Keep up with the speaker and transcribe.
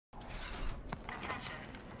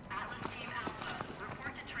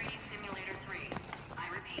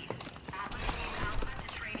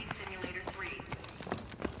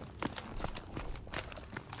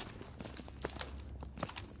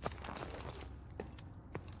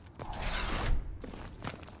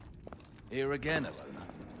Here again, Alona.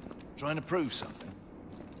 Trying to prove something?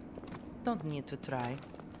 Don't need to try.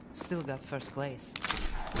 Still got first place.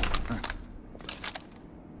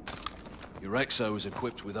 Your Exo is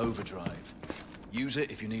equipped with overdrive. Use it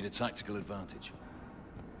if you need a tactical advantage.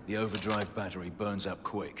 The overdrive battery burns up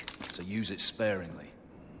quick, so use it sparingly.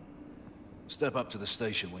 Step up to the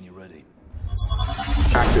station when you're ready.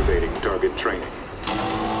 Activating target training.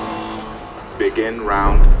 Begin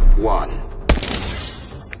round 1.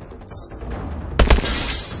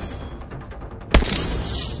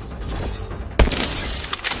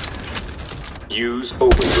 Use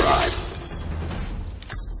overdrive.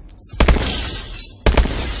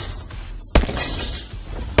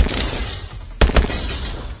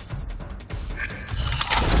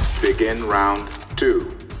 Begin round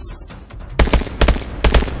 2.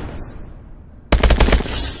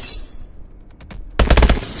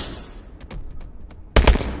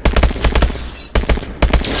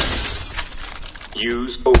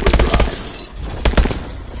 Use overdrive.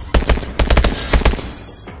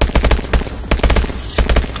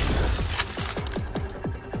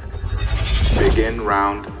 Begin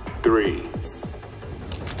round 3.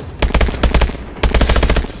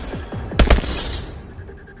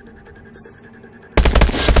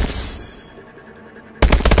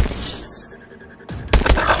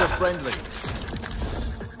 They're friendly.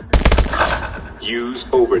 Use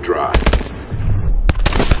overdrive.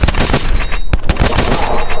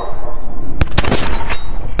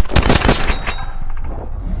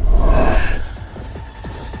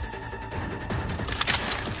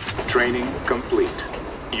 Training complete.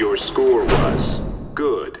 Your score was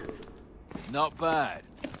good. Not bad.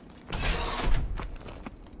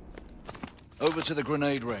 Over to the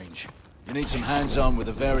grenade range. You need some hands-on with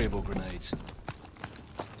the variable grenades.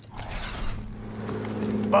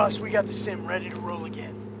 Boss, we got the sim ready to roll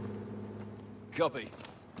again. Copy.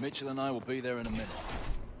 Mitchell and I will be there in a minute.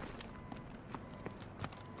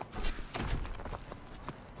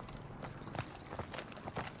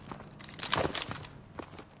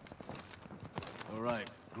 All right,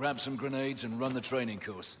 grab some grenades and run the training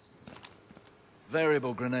course.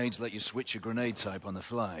 Variable grenades let you switch your grenade type on the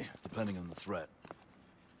fly, depending on the threat.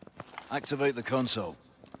 Activate the console.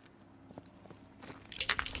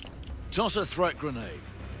 Toss a threat grenade.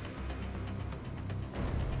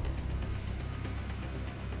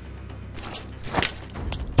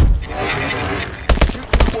 Shoot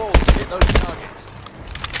through walls to hit those targets.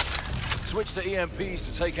 Switch to EMPs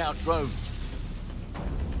to take out drones.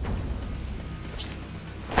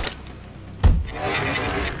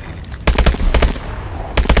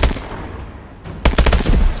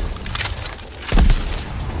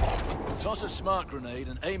 Toss a smart grenade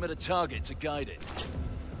and aim at a target to guide it.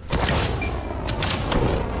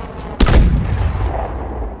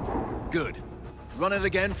 Good. Run it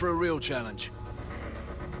again for a real challenge.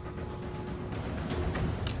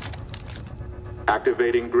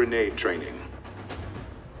 Activating grenade training.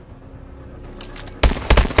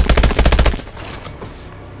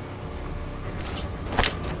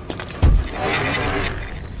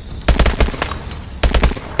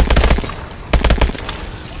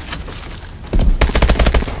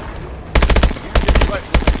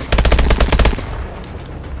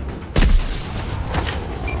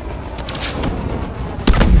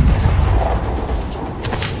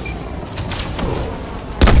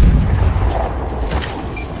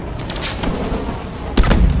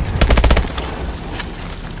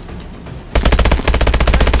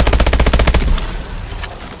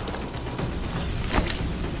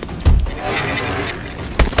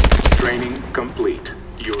 Complete.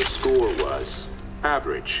 Your score was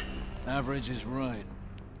average. Average is right.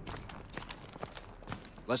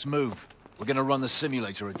 Let's move. We're gonna run the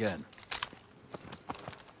simulator again.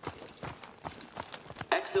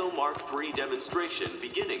 Exo Mark III demonstration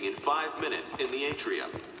beginning in 5 minutes in the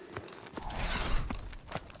atrium.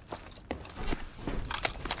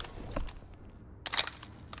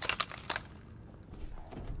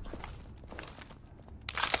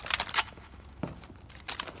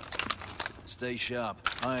 Stay sharp.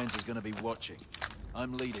 Irons is gonna be watching.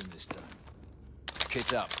 I'm leading this time.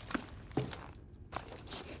 Kit up.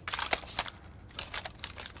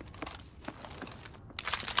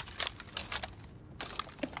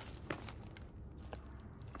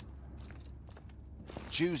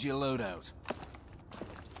 Choose your loadout.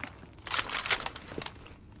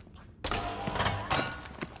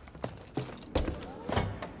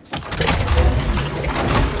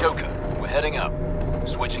 Joker, we're heading up.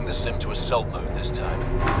 Switching the sim to assault mode this time.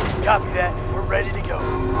 Copy that. We're ready to go.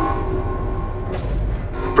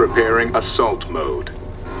 Preparing assault mode.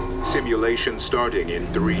 Simulation starting in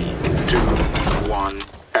 3, 2, 1.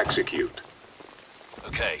 Execute.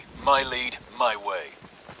 Okay, my lead, my way.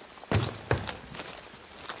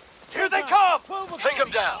 Here they come! Take them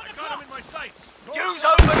down! Got him in my sights! Use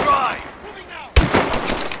overdrive! Moving now!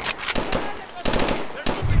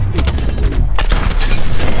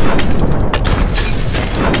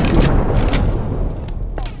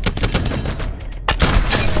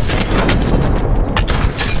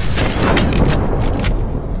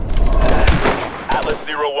 Atlas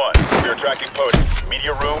 01, we are tracking POTUS.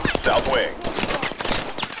 Media room, south wing.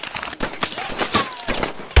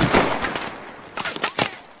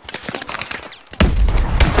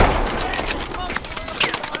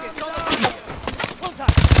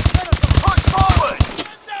 Push forward!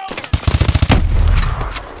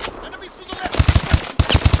 Enemies to the left!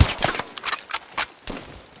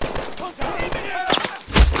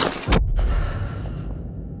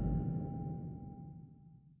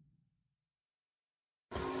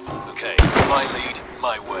 Okay, my lead,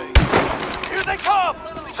 my way. Here they come!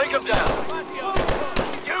 Take them down!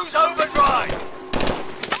 Use overdrive!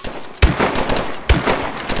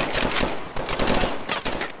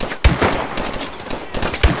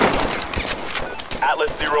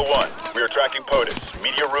 Atlas 01, we are tracking POTUS.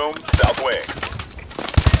 Media room, south wing.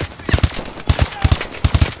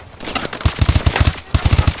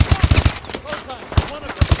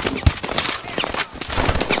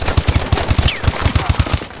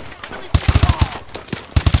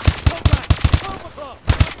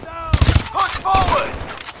 Push forward!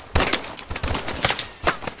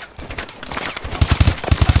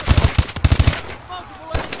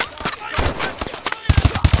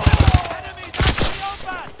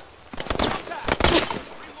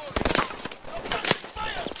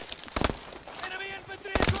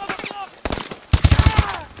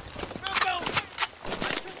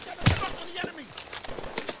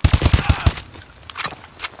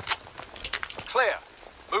 Clear.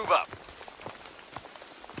 Move up.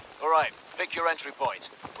 All right, pick your entry point.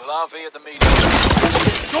 We'll RV at the meeting.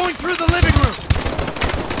 Going through the living room!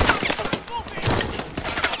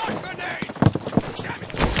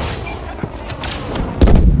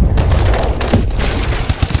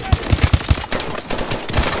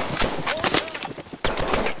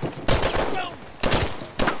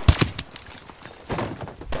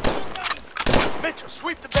 Mitchell,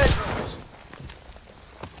 sweep the bedrooms!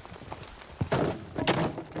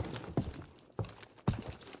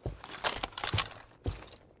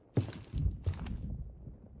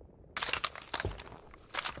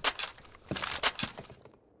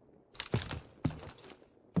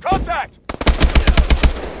 Contact!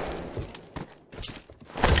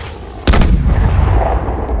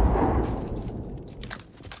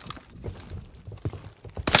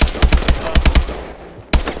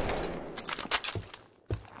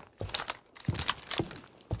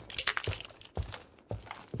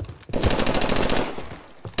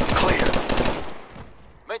 Clear.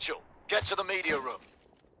 Mitchell, get to the media room.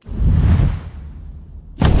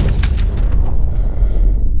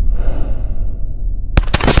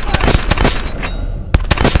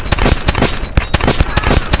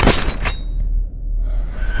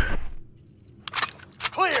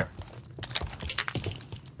 Clear!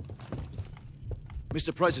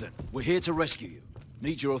 Mr. President, we're here to rescue you.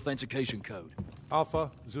 Need your authentication code.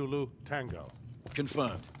 Alpha, Zulu, Tango.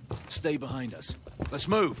 Confirmed. Stay behind us. Let's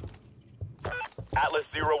move.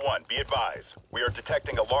 Atlas 01, be advised. We are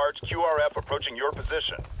detecting a large QRF approaching your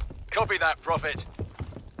position. Copy that, Prophet.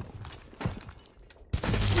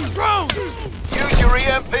 Drone! Use your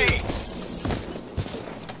EMPs!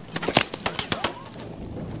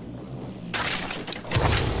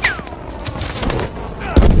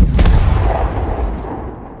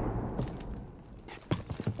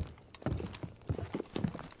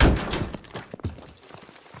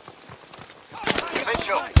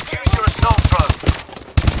 Mitchell, use your assault drone.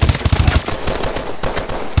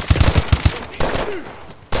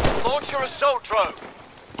 Launch your assault drone.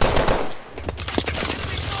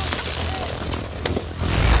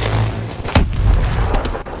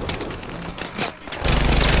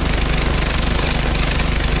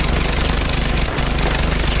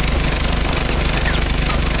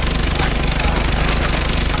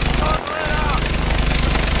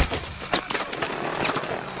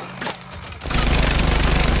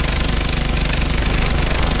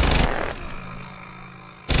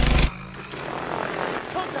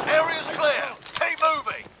 Area's clear. Keep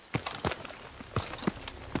moving.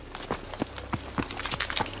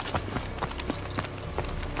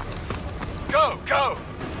 Go, go.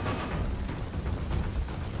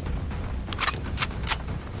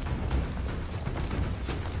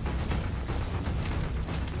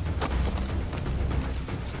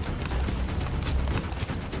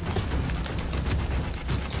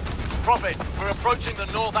 Prophet, we're approaching the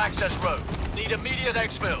north access road. Need immediate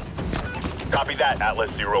exfil. Copy that,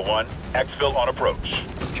 Atlas 01. Exfil on approach.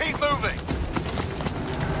 Keep moving!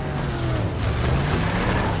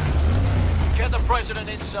 Get the President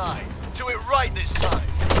inside. Do it right this time.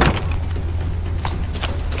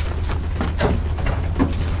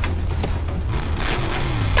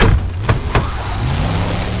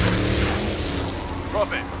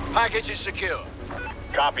 Prophet, package is secure.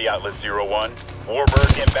 Copy, Atlas 01.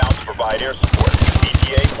 Warbird inbound to provide air support.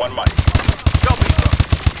 ETA 1 mic. Copy,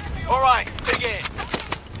 bro. All right, dig in.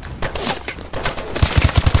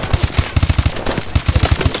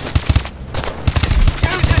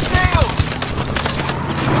 Use your shield!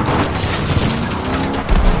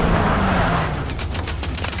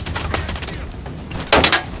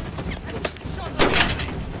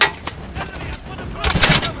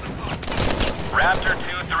 Raptor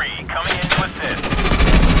 2-3 coming in to assist.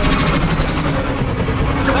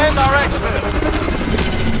 There's our exfil.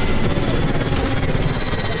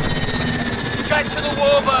 Get to the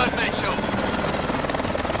Warbird, Mitchell.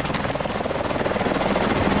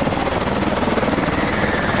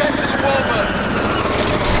 Get to the Warbird.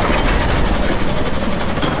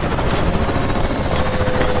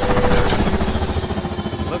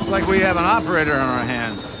 Looks like we have an operator on our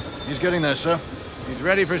hands. He's getting there, sir. He's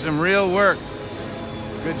ready for some real work.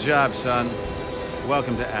 Good job, son.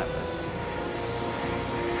 Welcome to Atlas.